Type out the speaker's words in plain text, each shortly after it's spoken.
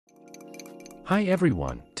Hi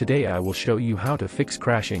everyone, today I will show you how to fix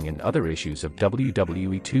crashing and other issues of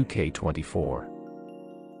WWE 2K24.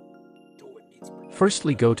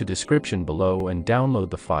 Firstly, go to description below and download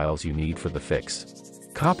the files you need for the fix.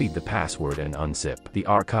 Copy the password and unzip the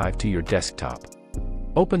archive to your desktop.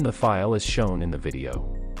 Open the file as shown in the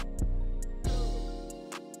video.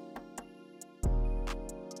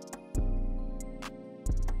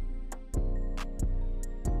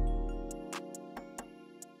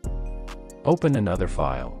 Open another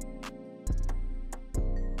file.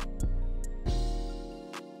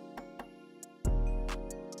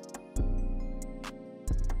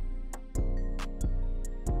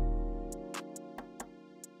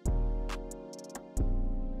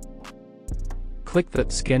 Click the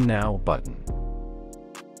Scan Now button.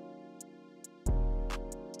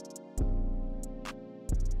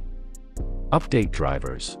 Update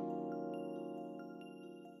drivers.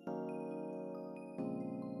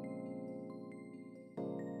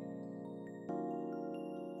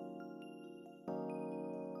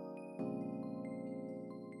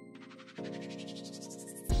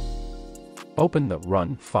 Open the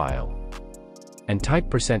Run file and type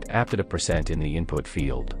 %appdata% in the input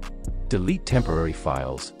field. Delete temporary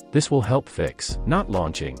files. This will help fix not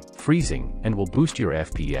launching, freezing, and will boost your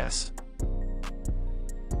FPS.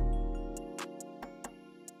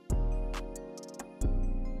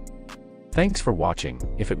 Thanks for watching.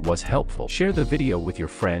 If it was helpful, share the video with your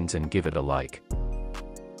friends and give it a like.